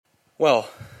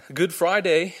Well, Good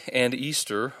Friday and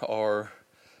Easter are,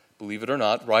 believe it or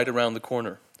not, right around the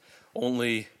corner,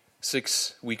 only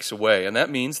 6 weeks away. And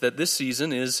that means that this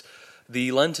season is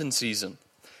the Lenten season,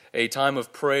 a time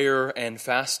of prayer and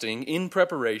fasting in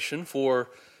preparation for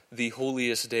the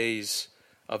holiest days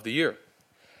of the year.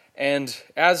 And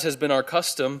as has been our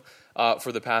custom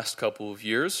for the past couple of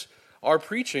years, our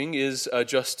preaching is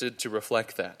adjusted to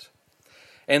reflect that.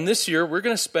 And this year, we're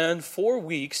going to spend 4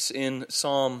 weeks in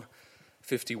Psalm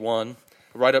 51,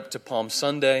 right up to Palm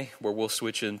Sunday, where we'll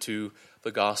switch into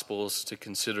the Gospels to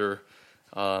consider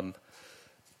the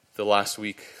last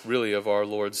week, really, of our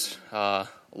Lord's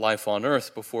life on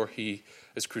earth before he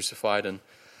is crucified and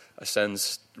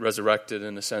ascends, resurrected,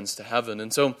 and ascends to heaven.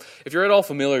 And so, if you're at all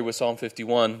familiar with Psalm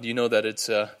 51, you know that it's,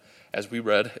 as we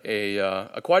read,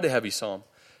 a quite a heavy psalm.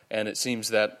 And it seems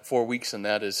that 4 weeks in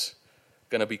that is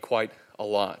going to be quite a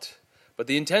lot. But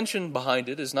the intention behind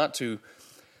it is not to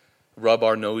rub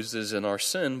our noses in our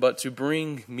sin, but to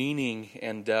bring meaning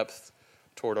and depth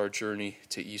toward our journey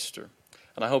to Easter.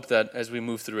 And I hope that as we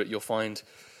move through it, you'll find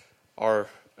our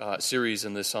series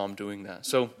in this psalm doing that.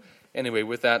 So anyway,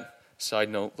 with that side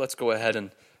note, let's go ahead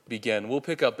and begin. We'll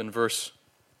pick up in verse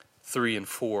 3 and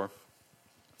 4.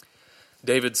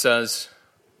 David says,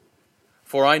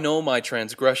 "For I know my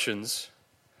transgressions,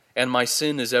 and my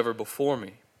sin is ever before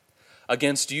me.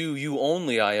 Against you, you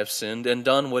only I have sinned and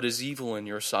done what is evil in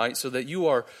your sight, so that you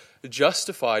are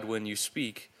justified when you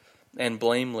speak and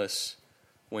blameless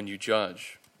when you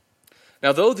judge."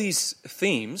 Now, though these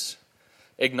themes,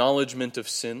 acknowledgement of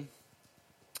sin,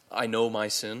 I know my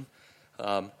sin,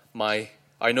 I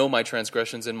know my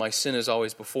transgressions, and my sin is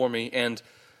always before me, and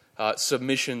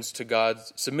submission to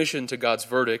God's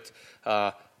verdict,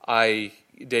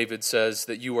 David says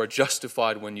that you are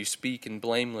justified when you speak and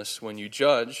blameless when you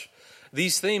judge.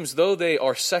 These themes, though they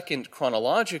are second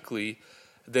chronologically,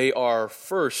 they are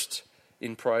first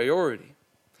in priority.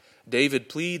 David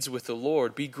pleads with the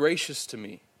Lord, "Be gracious to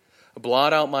me,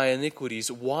 blot out my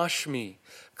iniquities, wash me,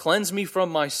 cleanse me from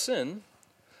my sin."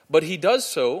 But he does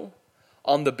so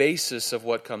on the basis of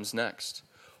what comes next.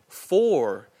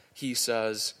 "For," he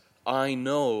says, "I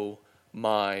know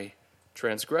my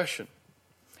transgression."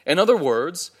 In other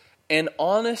words, an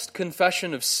honest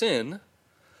confession of sin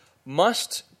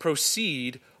must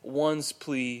precede one's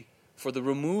plea for the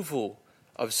removal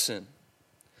of sin.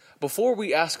 Before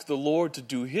we ask the Lord to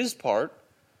do his part,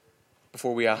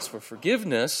 before we ask for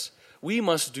forgiveness, we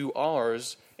must do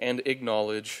ours and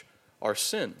acknowledge our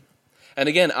sin. And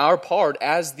again, our part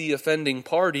as the offending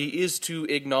party is to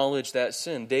acknowledge that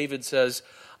sin. David says,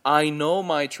 "I know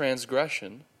my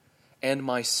transgression, and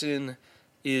my sin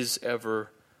is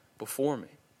ever before me."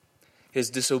 His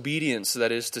disobedience,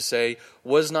 that is to say,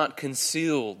 was not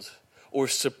concealed or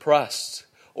suppressed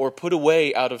or put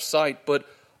away out of sight, but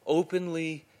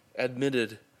openly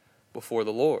admitted before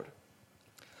the Lord.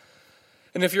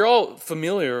 And if you're all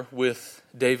familiar with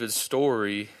David's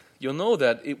story, you'll know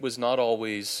that it was not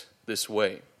always this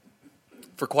way.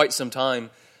 For quite some time,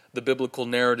 the biblical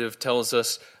narrative tells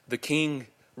us the king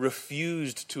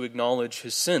refused to acknowledge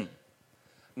his sin.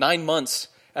 9 months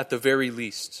at the very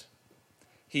least.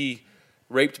 He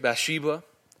raped Bathsheba,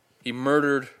 he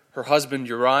murdered her husband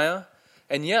Uriah,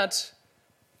 and yet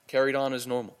carried on as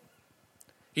normal.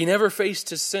 He never faced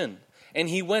his sin, and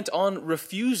he went on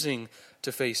refusing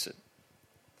to face it.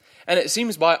 And it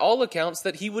seems by all accounts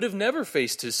that he would have never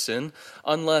faced his sin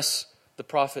unless the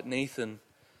prophet Nathan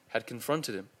had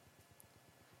confronted him.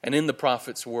 And in the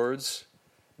prophet's words,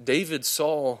 David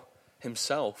saw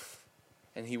himself,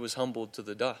 and he was humbled to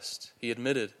the dust. He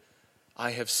admitted,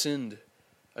 "I have sinned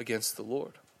against the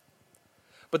Lord."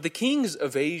 But the king's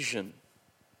evasion,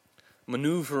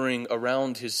 maneuvering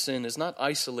around his sin, is not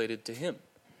isolated to him.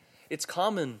 It's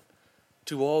common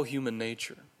to all human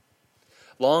nature.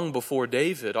 Long before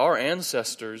David, our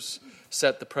ancestors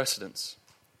set the precedents.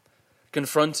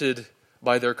 Confronted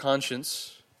by their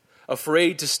conscience,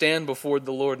 afraid to stand before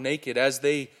the Lord naked, as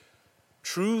they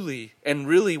truly and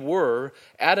really were,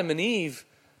 Adam and Eve,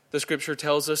 the scripture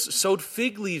tells us, sewed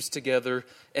fig leaves together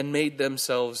and made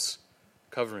themselves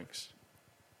coverings.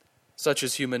 Such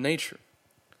is human nature.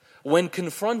 When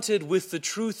confronted with the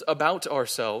truth about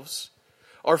ourselves,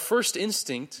 our first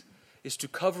instinct is to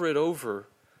cover it over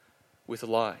with a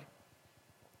lie.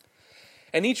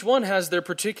 And each one has their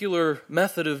particular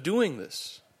method of doing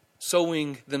this,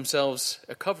 sewing themselves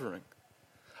a covering.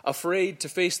 Afraid to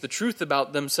face the truth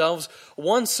about themselves,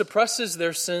 one suppresses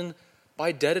their sin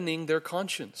by deadening their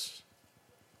conscience.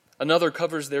 Another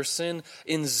covers their sin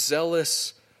in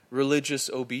zealous religious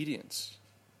obedience.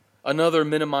 Another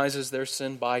minimizes their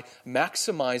sin by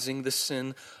maximizing the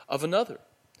sin of another.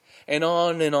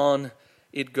 and on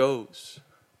it goes.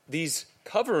 These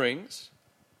coverings,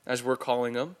 as we're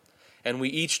calling them, and we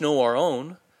each know our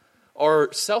own,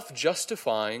 are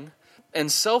self-justifying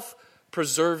and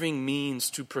self-preserving means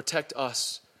to protect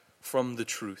us from the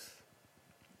truth.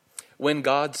 When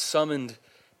God summoned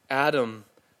Adam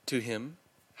to him,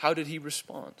 how did he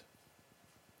respond?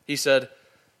 He said,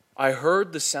 I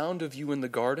heard the sound of you in the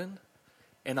garden,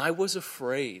 and I was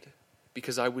afraid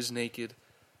because I was naked,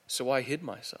 so I hid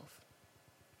myself.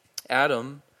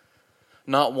 Adam,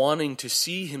 not wanting to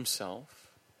see himself,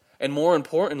 and more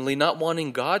importantly, not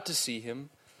wanting God to see him,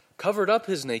 covered up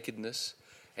his nakedness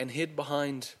and hid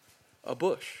behind a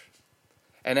bush.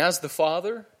 And as the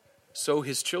father, so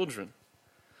his children,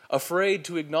 afraid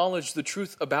to acknowledge the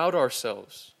truth about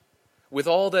ourselves. With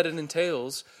all that it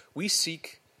entails, we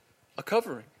seek a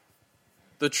covering.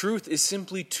 The truth is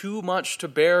simply too much to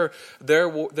bear,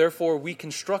 therefore we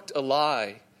construct a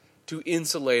lie to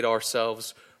insulate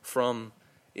ourselves from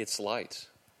its light.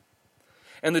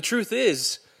 And the truth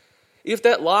is, if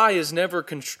that lie is never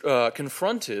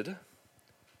confronted,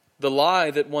 the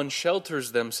lie that one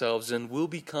shelters themselves in will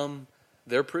become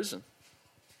their prison.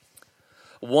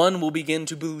 One will begin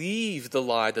to believe the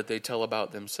lie that they tell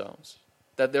about themselves,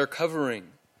 that their covering,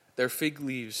 their fig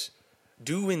leaves,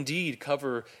 do indeed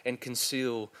cover and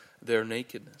conceal their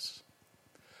nakedness.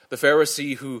 The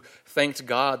Pharisee who thanked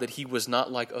God that he was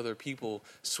not like other people,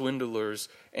 swindlers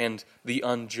and the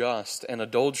unjust and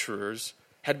adulterers,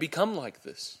 had become like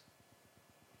this.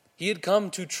 He had come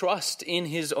to trust in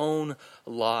his own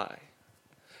lie.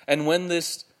 And when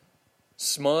this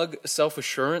smug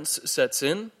self-assurance sets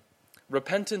in,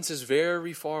 repentance is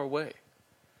very far away.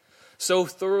 So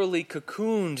thoroughly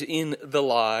cocooned in the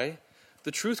lie,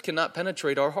 the truth cannot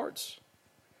penetrate our hearts.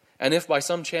 And if by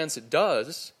some chance it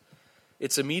does,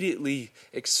 it's immediately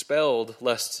expelled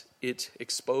lest it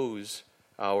expose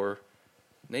our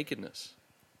nakedness.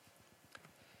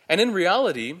 And in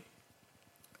reality,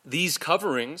 these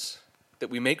coverings that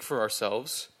we make for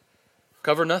ourselves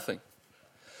cover nothing.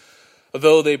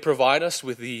 Though they provide us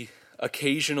with the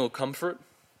occasional comfort,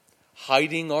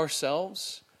 hiding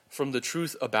ourselves from the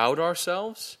truth about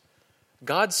ourselves,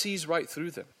 God sees right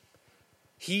through them.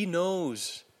 He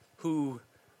knows who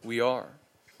we are.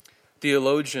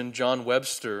 Theologian John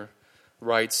Webster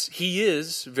writes, He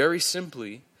is, very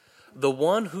simply, the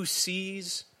one who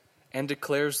sees and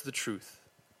declares the truth.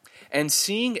 And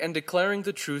seeing and declaring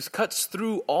the truth cuts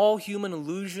through all human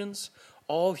illusions,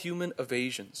 all human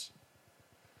evasions.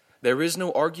 There is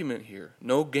no argument here,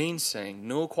 no gainsaying,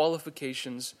 no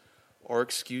qualifications or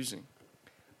excusing.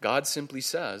 God simply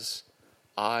says,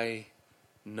 I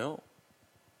know.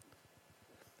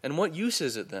 And what use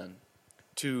is it then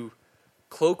to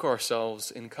cloak ourselves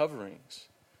in coverings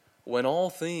when all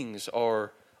things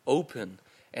are open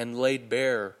and laid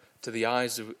bare to the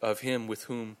eyes of him with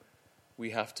whom we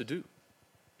have to do?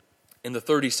 In the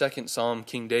 32nd Psalm,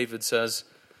 King David says,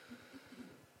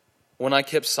 When I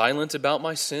kept silent about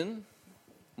my sin,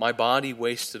 my body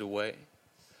wasted away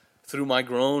through my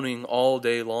groaning all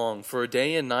day long. For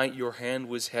day and night your hand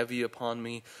was heavy upon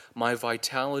me. My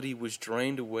vitality was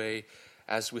drained away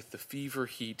as with the fever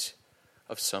heat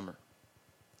of summer.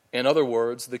 In other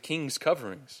words, the king's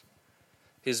coverings,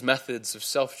 his methods of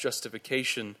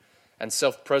self-justification and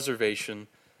self-preservation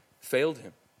failed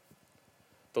him.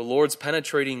 The Lord's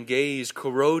penetrating gaze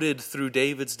corroded through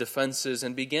David's defenses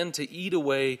and began to eat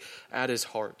away at his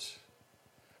heart.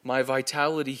 My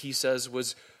vitality, he says,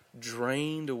 was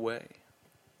drained away.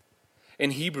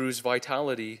 In Hebrew,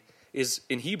 vitality is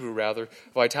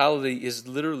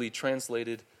literally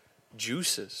translated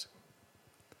juices.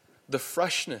 The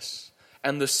freshness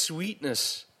and the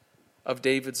sweetness of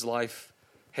David's life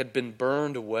had been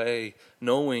burned away,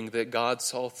 knowing that God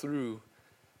saw through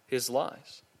his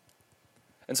lies.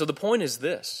 And so the point is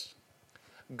this: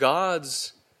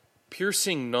 God's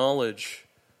piercing knowledge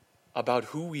about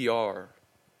who we are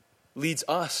leads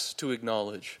us to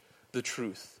acknowledge the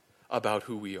truth about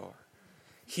who we are.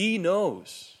 He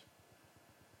knows,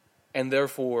 and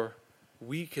therefore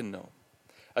we can know.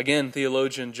 Again,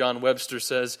 theologian John Webster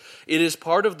says, it is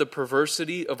part of the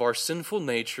perversity of our sinful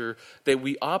nature that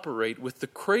we operate with the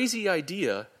crazy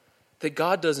idea that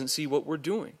God doesn't see what we're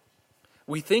doing.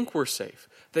 We think we're safe,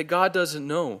 that God doesn't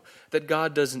know, that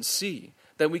God doesn't see,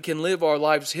 that we can live our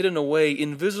lives hidden away,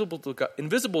 invisible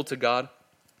to God,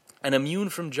 and immune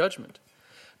from judgment.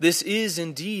 This is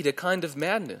indeed a kind of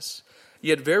madness,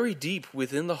 yet very deep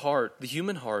within the heart, the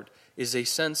human heart, is a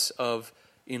sense of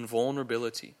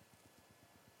invulnerability.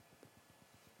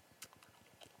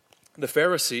 The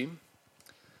Pharisee,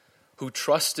 who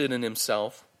trusted in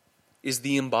himself, is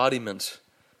the embodiment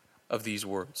of these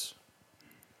words.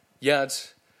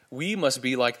 Yet, we must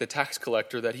be like the tax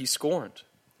collector that he scorned.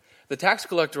 The tax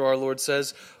collector, our Lord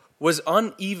says, was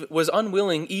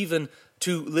unwilling even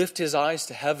to lift his eyes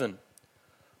to heaven,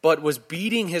 but was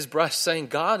beating his breast, saying,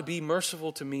 God, be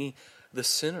merciful to me, the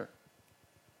sinner.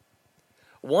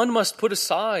 One must put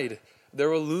aside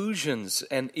their illusions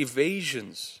and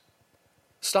evasions,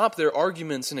 stop their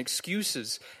arguments and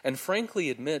excuses, and frankly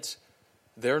admit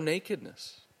their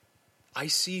nakedness. I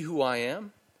see who I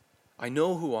am. I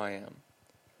know who I am,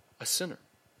 a sinner.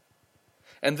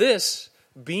 And this,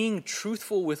 being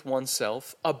truthful with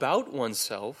oneself, about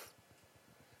oneself,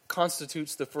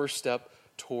 constitutes the first step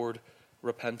toward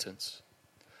repentance.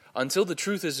 Until the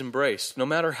truth is embraced, no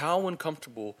matter how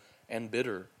uncomfortable and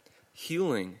bitter,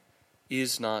 healing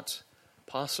is not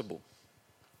possible.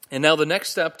 And now the next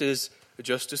step is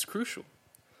just as crucial.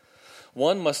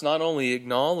 One must not only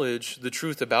acknowledge the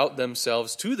truth about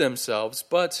themselves to themselves,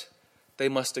 but they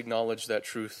must acknowledge that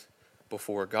truth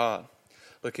before God.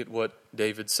 Look at what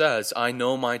David says. I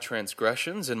know my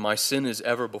transgressions, and my sin is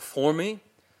ever before me,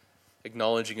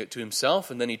 acknowledging it to himself,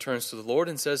 and then he turns to the Lord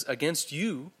and says, against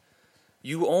you,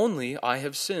 you only, I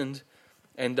have sinned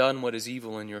and done what is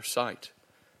evil in your sight,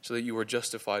 so that you are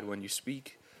justified when you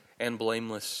speak and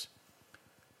blameless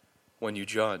when you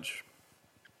judge.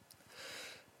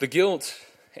 The guilt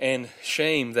and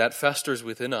shame that festers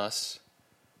within us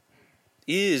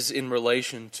is in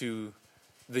relation to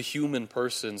the human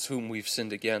persons whom we've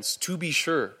sinned against, to be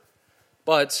sure,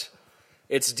 but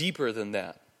it's deeper than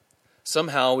that.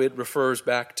 Somehow it refers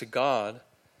back to God,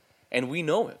 and we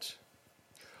know it.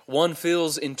 One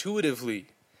feels intuitively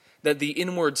that the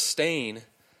inward stain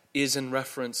is in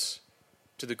reference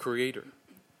to the Creator,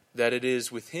 that it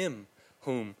is with Him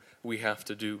whom we have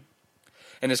to do.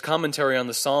 In his commentary on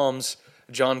the Psalms,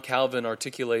 John Calvin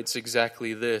articulates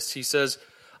exactly this. He says,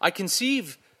 I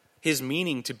conceive his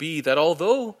meaning to be that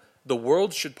although the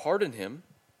world should pardon him,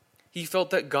 he felt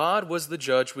that God was the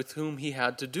judge with whom he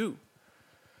had to do,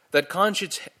 that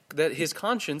his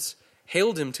conscience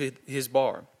hailed him to his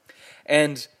bar,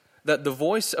 and that the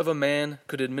voice of a man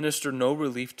could administer no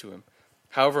relief to him,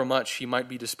 however much he might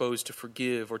be disposed to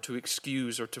forgive or to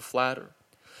excuse or to flatter.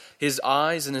 His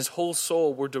eyes and his whole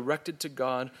soul were directed to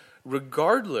God,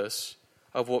 regardless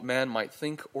of what man might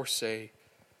think or say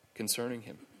concerning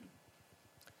him.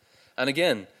 And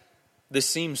again, this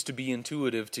seems to be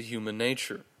intuitive to human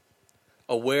nature.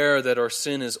 Aware that our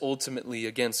sin is ultimately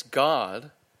against God,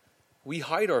 we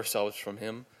hide ourselves from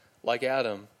Him like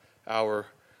Adam, our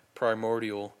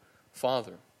primordial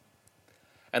father.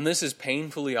 And this is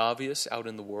painfully obvious out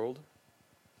in the world,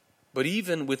 but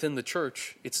even within the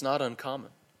church, it's not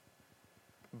uncommon.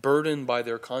 Burdened by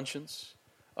their conscience,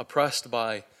 oppressed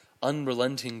by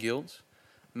unrelenting guilt,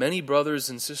 many brothers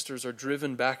and sisters are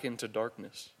driven back into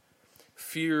darkness.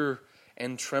 Fear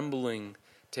and trembling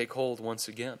take hold once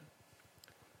again.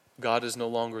 God is no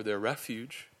longer their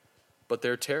refuge, but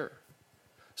their terror.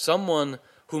 Someone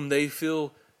whom they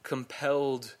feel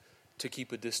compelled to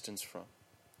keep a distance from.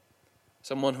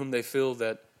 Someone whom they feel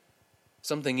that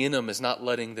something in them is not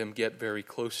letting them get very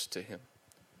close to Him.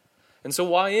 And so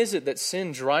why is it that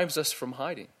sin drives us from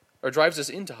hiding, or drives us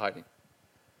into hiding?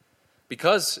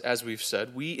 Because, as we've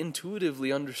said, we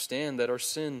intuitively understand that our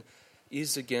sin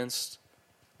is against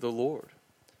the Lord,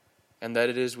 and that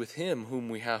it is with Him whom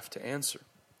we have to answer.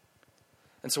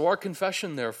 And so our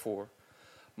confession, therefore,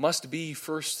 must be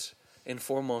first and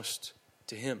foremost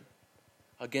to Him.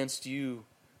 Against you,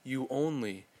 you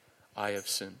only, I have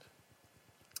sinned.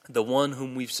 The one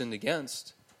whom we've sinned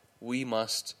against, we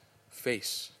must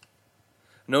face.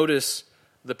 Notice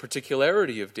the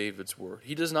particularity of David's word.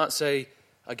 He does not say,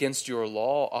 against your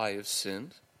law I have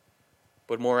sinned,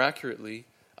 but more accurately,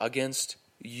 against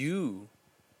you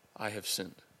I have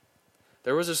sinned.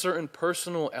 There was a certain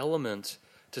personal element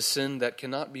to sin that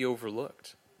cannot be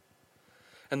overlooked.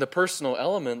 And the personal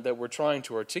element that we're trying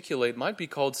to articulate might be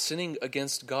called sinning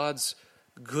against God's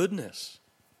goodness.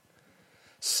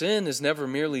 Sin is never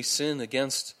merely sin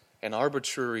against an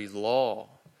arbitrary law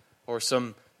or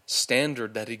some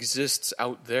standard that exists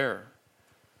out there,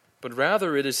 but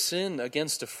rather it is sin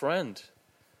against a friend,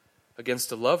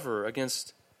 against a lover,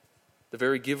 against the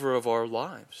very giver of our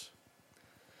lives.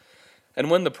 And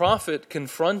when the prophet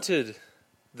confronted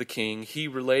the king, he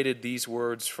related these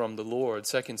words from the Lord.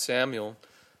 2 Samuel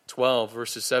 12,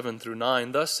 verses 7 through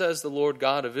 9. Thus says the Lord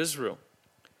God of Israel,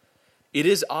 it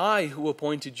is I who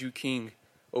appointed you king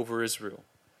over Israel,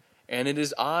 and it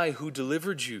is I who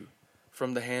delivered you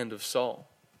from the hand of Saul.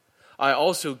 I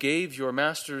also gave you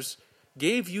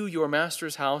your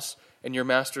master's house and your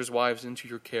master's wives into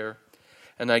your care,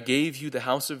 and I gave you the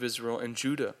house of Israel and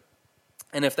Judah.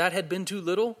 And if that had been too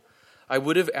little, I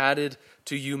would have added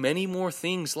to you many more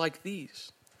things like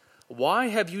these. Why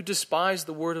have you despised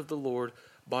the word of the Lord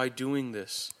by doing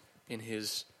this in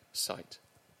his sight?"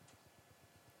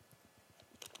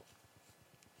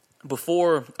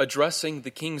 Before addressing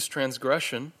the king's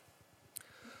transgression,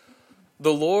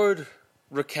 the Lord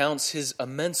recounts his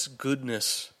immense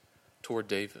goodness toward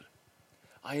David.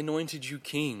 "I anointed you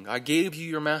king. I gave you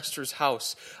your master's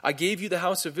house. I gave you the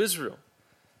house of Israel.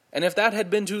 And if that had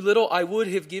been too little, I would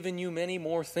have given you many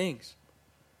more things."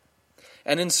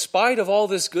 And in spite of all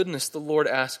this goodness, the Lord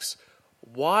asks,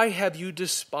 "Why have you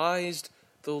despised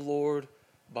the Lord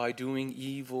by doing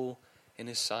evil in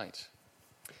his sight?"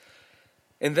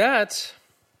 And that,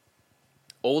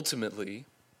 ultimately,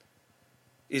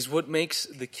 is what makes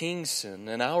the king's sin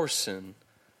and our sin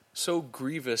so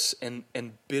grievous and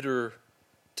bitter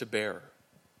to bear.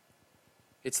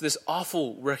 It's this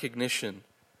awful recognition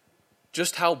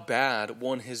just how bad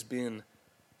one has been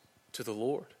to the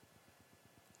Lord.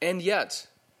 And yet,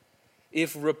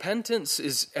 if repentance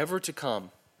is ever to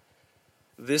come,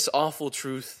 this awful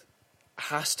truth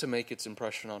has to make its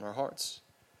impression on our hearts.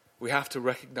 We have to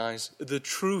recognize the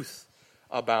truth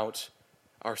about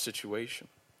our situation.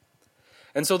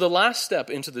 And so the last step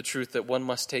into the truth that one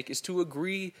must take is to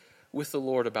agree with the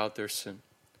Lord about their sin.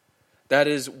 That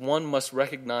is, one must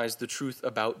recognize the truth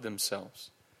about themselves,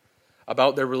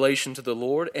 about their relation to the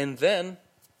Lord, and then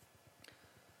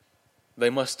they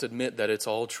must admit that it's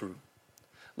all true.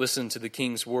 Listen to the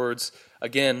king's words.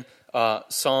 Again,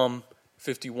 Psalm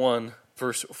 51,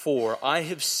 verse 4. "I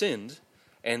have sinned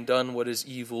and done what is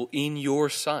evil in your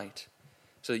sight,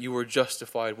 so that you are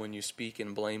justified when you speak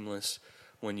and blameless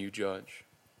when you judge."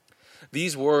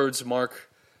 These words mark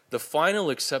the final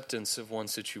acceptance of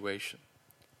one's situation.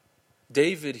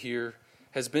 David here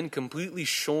has been completely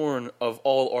shorn of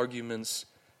all arguments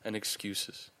and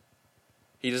excuses.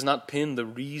 He does not pin the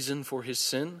reason for his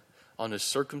sin on his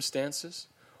circumstances,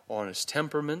 or on his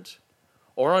temperament,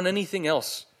 or on anything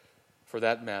else, for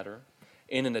that matter,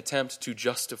 in an attempt to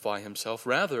justify himself.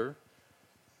 Rather,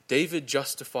 David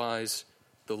justifies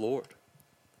the Lord.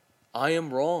 "I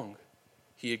am wrong,"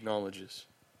 he acknowledges.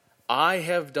 "I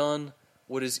have done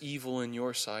what is evil in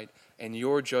your sight, and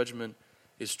your judgment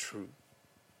is true."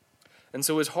 And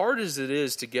so as hard as it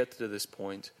is to get to this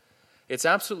point, it's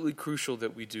absolutely crucial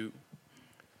that we do.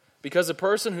 Because a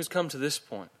person who's come to this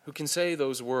point, who can say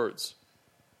those words,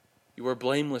 "You are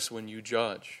blameless when you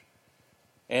judge,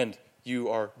 and you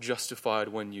are justified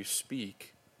when you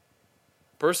speak,"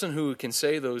 a person who can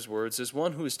say those words is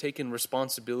one who has taken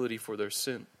responsibility for their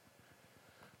sin.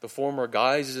 The former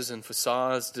guises and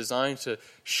facades designed to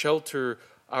shelter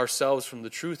ourselves from the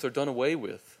truth are done away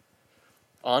with.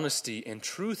 Honesty and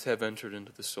truth have entered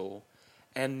into the soul,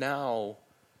 and now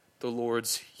the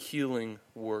Lord's healing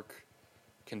work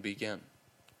can begin.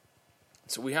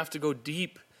 So we have to go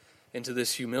deep into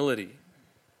this humility,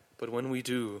 but when we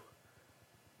do,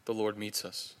 the Lord meets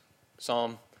us.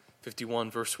 Psalm 51,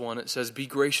 verse 1, it says, "Be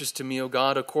gracious to me, O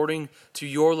God, according to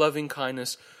your loving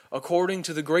kindness, according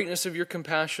to the greatness of your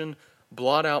compassion,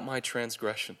 blot out my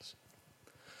transgressions."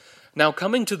 Now,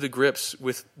 coming to the grips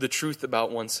with the truth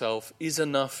about oneself is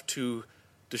enough to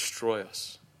destroy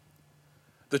us.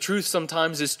 The truth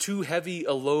sometimes is too heavy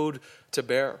a load to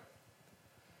bear.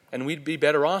 And we'd be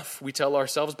better off, we tell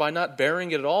ourselves, by not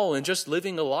bearing it at all and just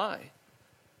living a lie.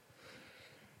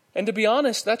 And to be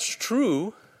honest, that's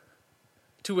true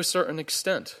to a certain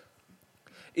extent.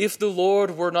 If the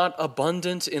Lord were not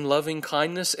abundant in loving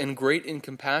kindness and great in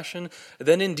compassion,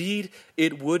 then indeed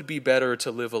it would be better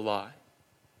to live a lie.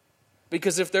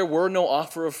 Because if there were no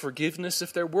offer of forgiveness,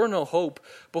 if there were no hope,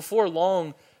 before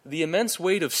long, the immense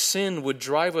weight of sin would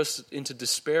drive us into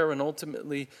despair and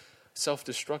ultimately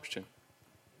self-destruction.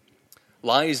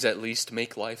 Lies, at least,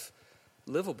 make life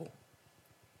livable.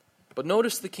 But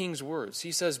notice the king's words.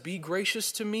 He says, "Be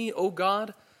gracious to me, O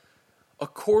God,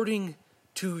 according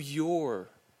to your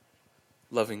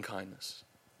loving kindness."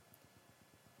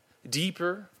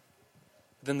 Deeper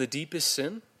than the deepest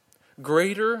sin,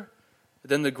 greater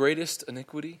than the greatest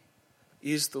iniquity,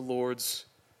 is the Lord's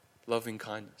loving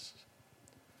kindness.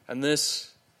 And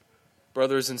this,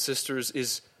 brothers and sisters,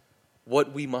 is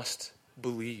what we must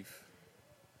believe.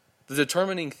 The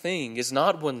determining thing is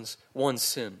not one's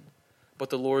sin,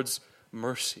 but the Lord's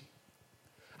mercy.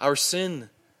 Our sin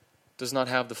does not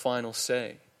have the final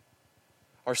say.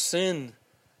 Our sin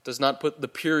does not put the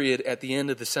period at the end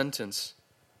of the sentence,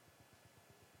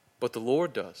 but the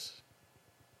Lord does.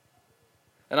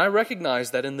 And I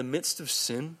recognize that in the midst of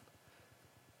sin,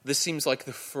 this seems like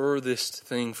the furthest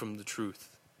thing from the truth.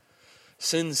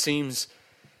 Sin seems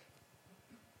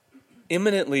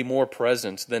imminently more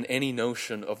present than any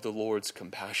notion of the Lord's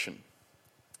compassion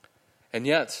And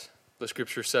yet, the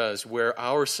Scripture says, where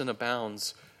our sin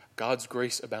abounds, God's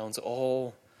grace abounds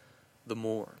all the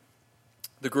more.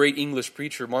 The great English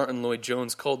preacher Martin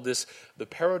Lloyd-Jones called this the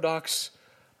paradox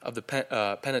of the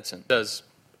penitent. He says,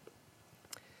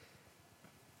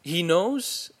 he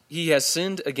knows he has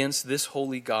sinned against this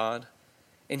holy God,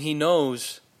 and he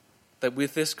knows that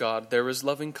with this God there is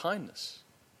loving kindness.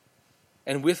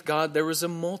 And with God there is a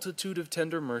multitude of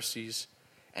tender mercies,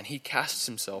 and he casts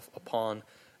himself upon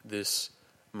this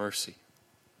mercy.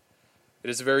 It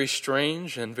is a very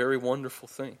strange and very wonderful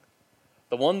thing.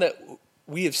 The one that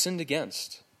we have sinned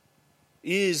against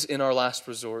is, in our last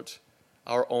resort,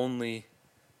 our only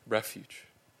refuge.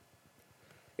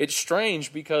 It's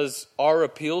strange because our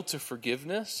appeal to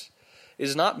forgiveness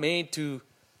is not made to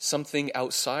something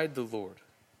outside the Lord.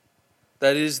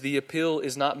 That is, the appeal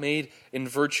is not made in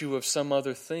virtue of some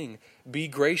other thing. Be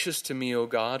gracious to me, O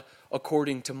God,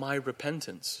 according to my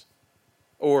repentance,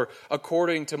 or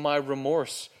according to my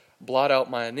remorse, blot out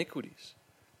my iniquities.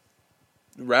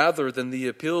 Rather than the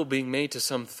appeal being made to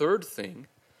some third thing,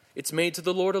 it's made to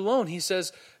the Lord alone. He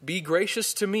says, be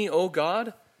gracious to me, O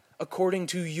God, according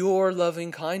to your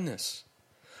loving kindness,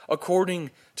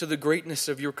 according to the greatness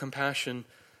of your compassion,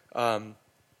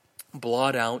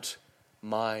 blot out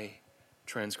my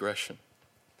transgression.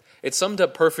 It's summed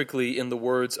up perfectly in the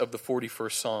words of the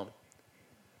 41st Psalm.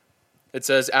 It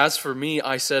says, as for me,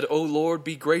 I said, O Lord,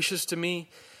 be gracious to me,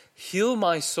 heal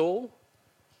my soul,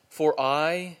 for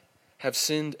I have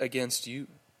sinned against you.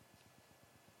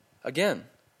 Again,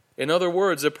 in other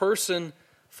words, a person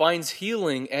finds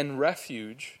healing and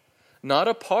refuge not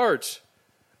apart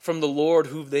from the Lord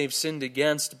whom they've sinned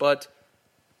against, but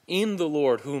in the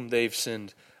Lord whom they've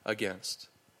sinned against.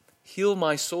 Heal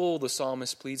my soul, the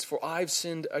psalmist pleads, for I've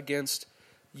sinned against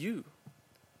you.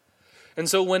 And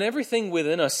so when everything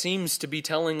within us seems to be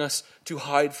telling us to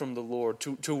hide from the Lord,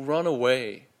 to run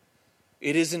away,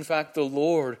 it is in fact the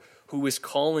Lord who is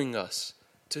calling us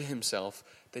to himself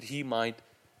that he might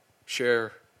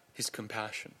share his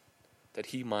compassion, that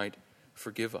he might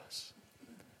forgive us.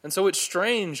 And so it's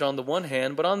strange on the one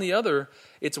hand, but on the other,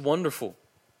 it's wonderful.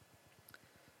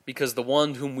 Because the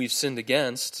one whom we've sinned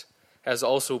against has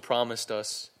also promised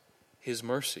us his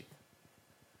mercy.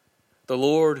 The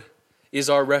Lord is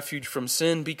our refuge from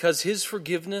sin because his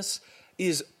forgiveness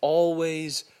is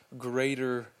always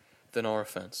greater than our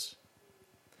offense.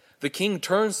 The king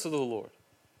turns to the Lord.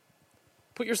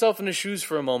 Put yourself in his shoes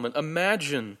for a moment.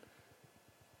 Imagine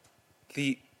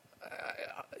the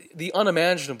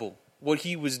unimaginable, what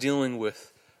he was dealing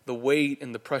with, the weight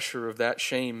and the pressure of that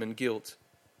shame and guilt.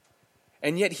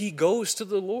 And yet he goes to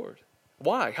the Lord.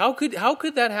 Why? How could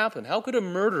that happen? How could a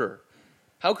murderer,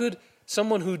 how could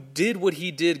someone who did what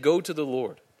he did go to the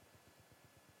Lord?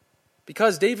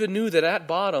 Because David knew that at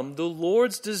bottom, the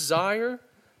Lord's desire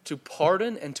to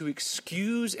pardon and to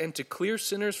excuse and to clear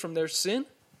sinners from their sin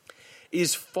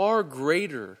is far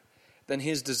greater than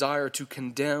his desire to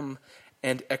condemn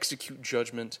and execute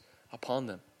judgment upon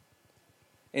them.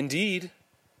 Indeed,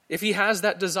 if he has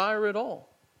that desire at all,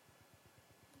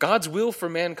 God's will for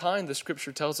mankind, the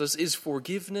Scripture tells us, is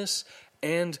forgiveness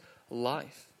and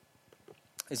life.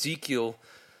 Ezekiel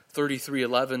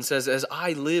 33:11 says, as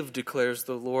I live, declares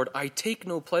the Lord, I take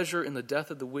no pleasure in the death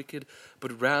of the wicked,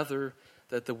 but rather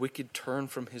that the wicked turn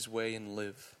from his way and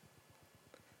live.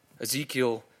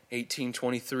 Ezekiel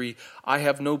 18:23, I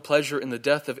have no pleasure in the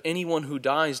death of anyone who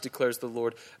dies, declares the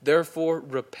Lord. Therefore,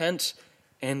 repent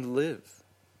and live.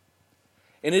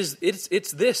 And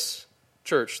it's this,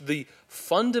 church, the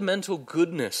fundamental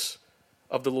goodness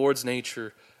of the Lord's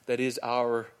nature that is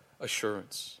our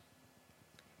assurance.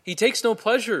 He takes no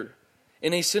pleasure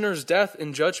in a sinner's death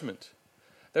and judgment.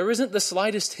 There isn't the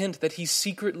slightest hint that he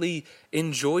secretly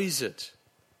enjoys it.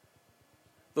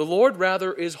 The Lord,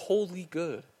 rather, is wholly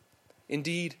good,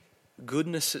 indeed,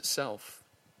 goodness itself.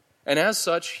 And as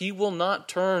such, he will not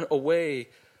turn away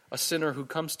a sinner who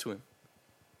comes to him.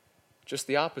 Just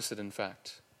the opposite, in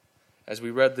fact. As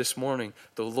we read this morning,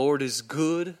 the Lord is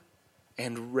good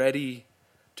and ready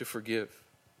to forgive.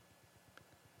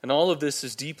 And all of this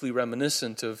is deeply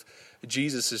reminiscent of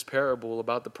Jesus' parable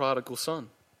about the prodigal son.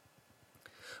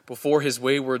 Before his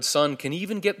wayward son can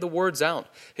even get the words out,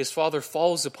 his father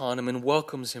falls upon him and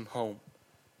welcomes him home.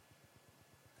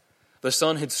 The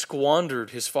son had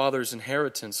squandered his father's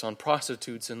inheritance on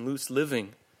prostitutes and loose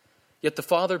living, yet the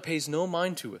father pays no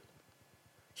mind to it.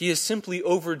 He is simply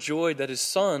overjoyed that his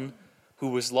son, who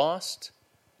was lost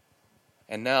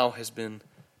and now has been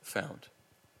found.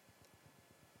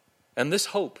 And this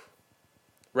hope,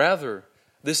 rather,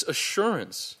 this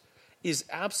assurance, is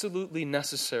absolutely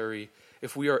necessary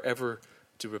if we are ever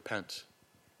to repent.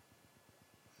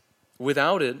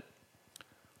 Without it,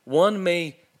 One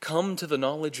may come to the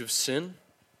knowledge of sin,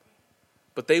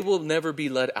 but they will never be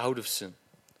led out of sin.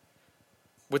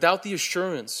 Without the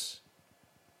assurance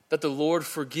that the Lord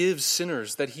forgives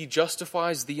sinners, that he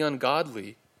justifies the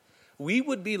ungodly, we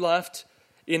would be left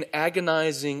in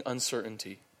agonizing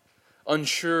uncertainty,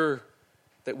 unsure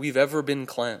that we've ever been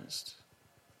cleansed.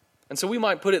 And so we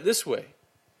might put it this way: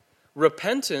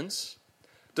 repentance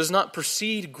does not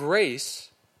precede grace,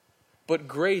 but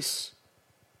grace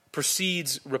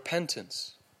precedes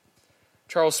repentance.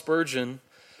 Charles Spurgeon,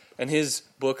 in his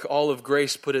book, All of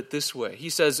Grace, put it this way. He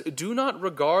says, "Do not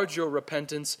regard your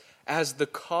repentance as the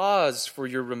cause for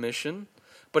your remission,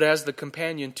 but as the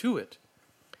companion to it."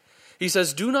 He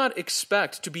says, "Do not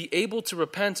expect to be able to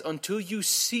repent until you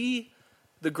see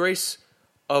the grace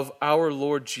of our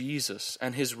Lord Jesus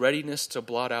and his readiness to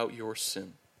blot out your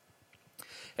sin."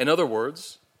 In other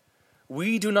words,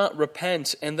 we do not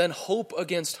repent and then hope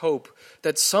against hope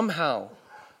that somehow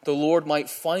the Lord might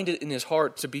find it in his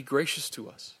heart to be gracious to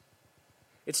us.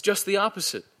 It's just the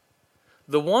opposite.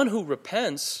 The one who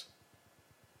repents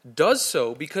does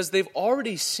so because they've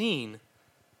already seen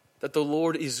that the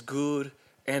Lord is good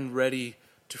and ready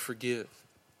to forgive.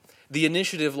 The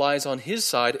initiative lies on his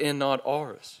side and not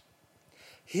ours.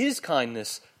 His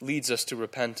kindness leads us to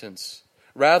repentance,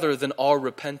 rather than our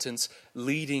repentance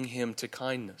leading him to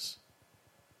kindness.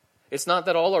 It's not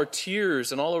that all our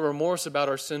tears and all our remorse about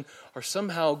our sin are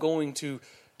somehow going to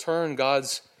turn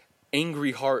God's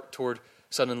angry heart toward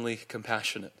suddenly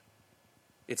compassionate.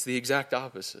 It's the exact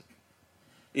opposite.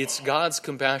 It's God's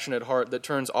compassionate heart that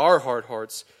turns our hard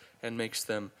hearts and makes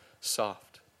them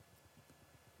soft.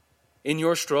 In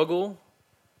your struggle,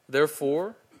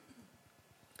 therefore,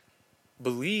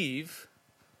 believe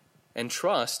and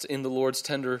trust in the Lord's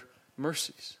tender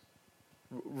mercies.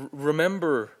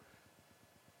 Remember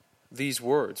these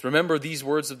words. Remember these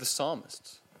words of the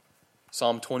psalmist.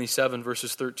 Psalm 27,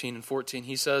 verses 13 and 14.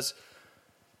 He says,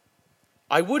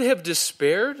 "I would have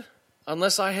despaired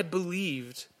unless I had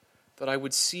believed that I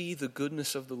would see the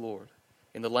goodness of the Lord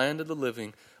in the land of the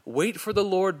living. Wait for the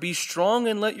Lord. Be strong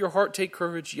and let your heart take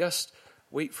courage. Yes,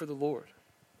 wait for the Lord."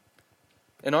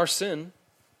 In our sin,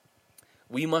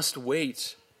 we must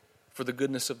wait for the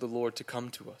goodness of the Lord to come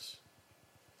to us.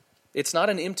 It's not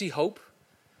an empty hope,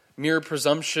 mere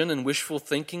presumption and wishful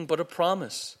thinking, but a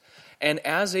promise. And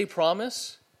as a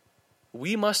promise,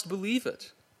 we must believe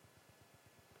it.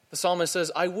 The psalmist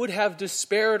says, "I would have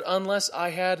despaired unless I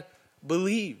had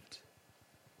believed."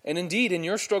 And indeed, in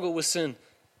your struggle with sin,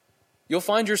 you'll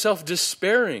find yourself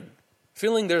despairing,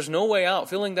 feeling there's no way out,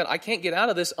 feeling that I can't get out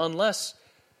of this unless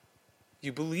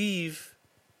you believe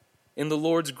in the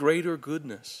Lord's greater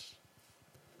goodness.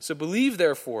 So believe,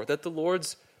 therefore, that the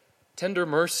Lord's tender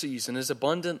mercies and his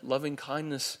abundant loving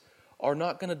kindness are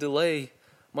not going to delay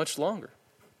much longer.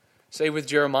 Say with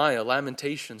Jeremiah,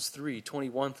 Lamentations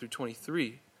 3:21 through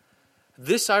 23,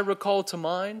 "This I recall to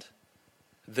mind,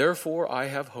 therefore I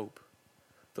have hope.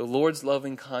 The Lord's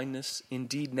loving kindness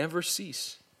indeed never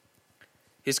cease.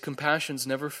 His compassions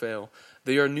never fail.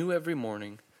 They are new every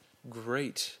morning.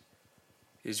 Great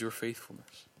is your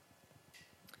faithfulness."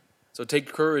 So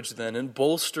take courage then and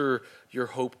bolster your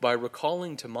hope by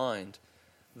recalling to mind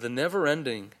the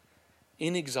never-ending,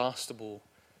 inexhaustible,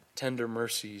 tender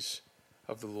mercies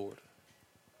of the Lord.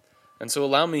 And so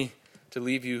allow me to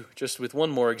leave you just with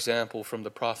one more example from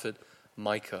the prophet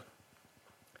Micah.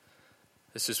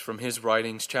 This is from his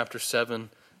writings, chapter 7,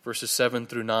 verses 7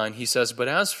 through 9. He says, "But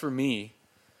as for me,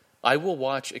 I will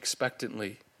watch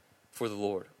expectantly for the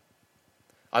Lord.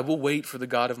 I will wait for the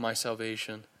God of my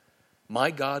salvation.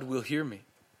 My God will hear me."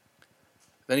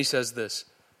 Then he says this,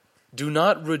 "Do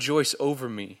not rejoice over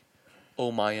me,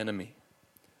 O my enemy.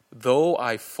 Though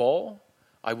I fall,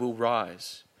 I will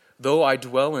rise. Though I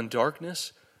dwell in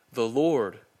darkness, the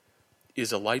Lord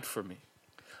is a light for me.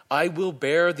 I will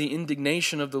bear the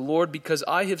indignation of the Lord because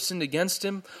I have sinned against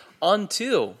him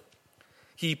until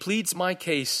he pleads my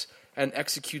case and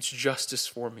executes justice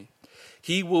for me.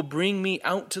 He will bring me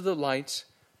out to the light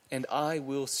and I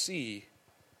will see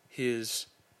his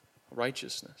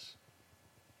righteousness."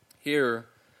 Here,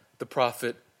 the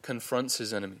prophet confronts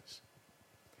his enemies.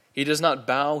 He does not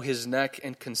bow his neck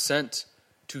and consent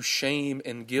to shame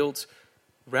and guilt.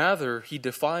 Rather, he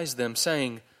defies them,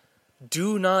 saying,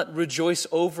 "Do not rejoice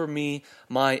over me,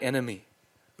 my enemy.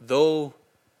 Though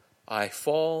I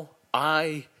fall,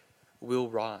 I will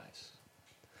rise."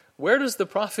 Where does the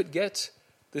prophet get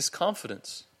this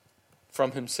confidence?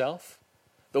 From himself?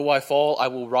 Though I fall, I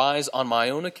will rise on my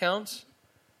own account?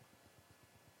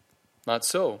 Not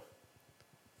so.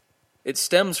 It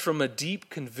stems from a deep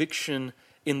conviction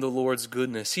in the Lord's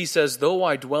goodness. He says, "Though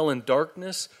I dwell in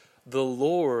darkness, the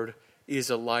Lord is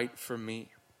a light for me.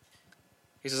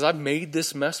 He says, I've made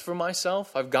this mess for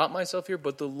myself. I've got myself here,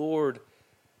 but the Lord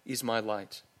is my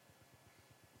light.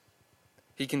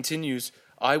 He continues,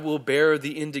 I will bear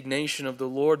the indignation of the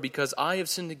Lord because I have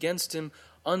sinned against him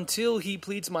until he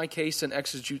pleads my case and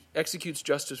executes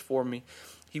justice for me.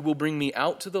 He will bring me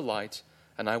out to the light,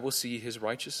 and I will see his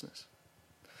righteousness.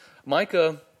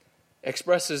 Micah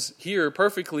expresses here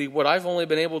perfectly what I've only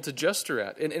been able to gesture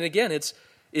at. And again,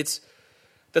 it's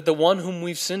that the one whom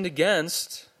we've sinned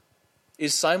against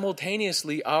is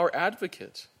simultaneously our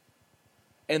advocate.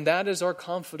 And that is our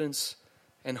confidence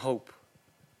and hope.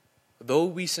 Though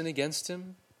we sin against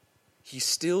him, he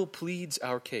still pleads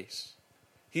our case.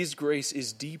 His grace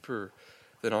is deeper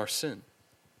than our sin.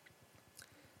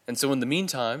 And so in the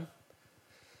meantime,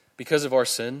 because of our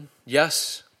sin,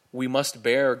 yes, we must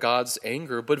bear God's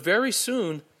anger, but very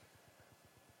soon,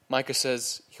 Micah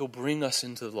says, he'll bring us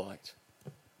into the light.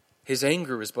 His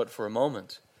anger is but for a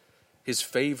moment. His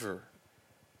favor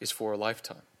is for a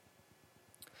lifetime.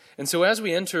 And so as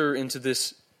we enter into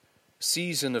this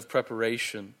season of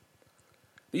preparation,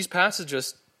 these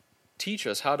passages teach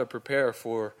us how to prepare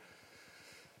for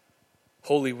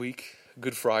Holy Week,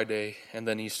 Good Friday, and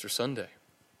then Easter Sunday.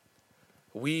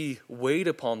 We wait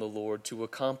upon the Lord to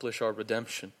accomplish our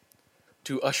redemption,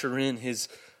 to usher in his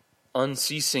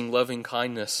unceasing loving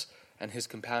kindness and his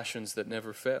compassions that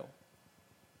never fail.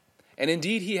 And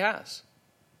indeed he has.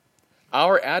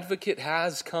 Our advocate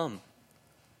has come.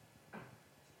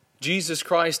 Jesus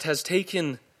Christ has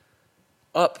taken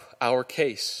up our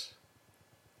case.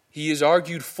 He has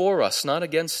argued for us, not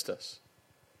against us.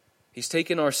 He's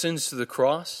taken our sins to the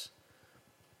cross,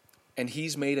 and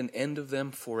he's made an end of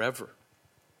them forever.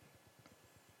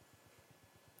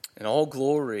 And all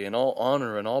glory and all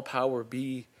honor and all power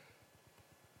be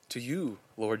to you,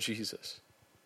 Lord Jesus.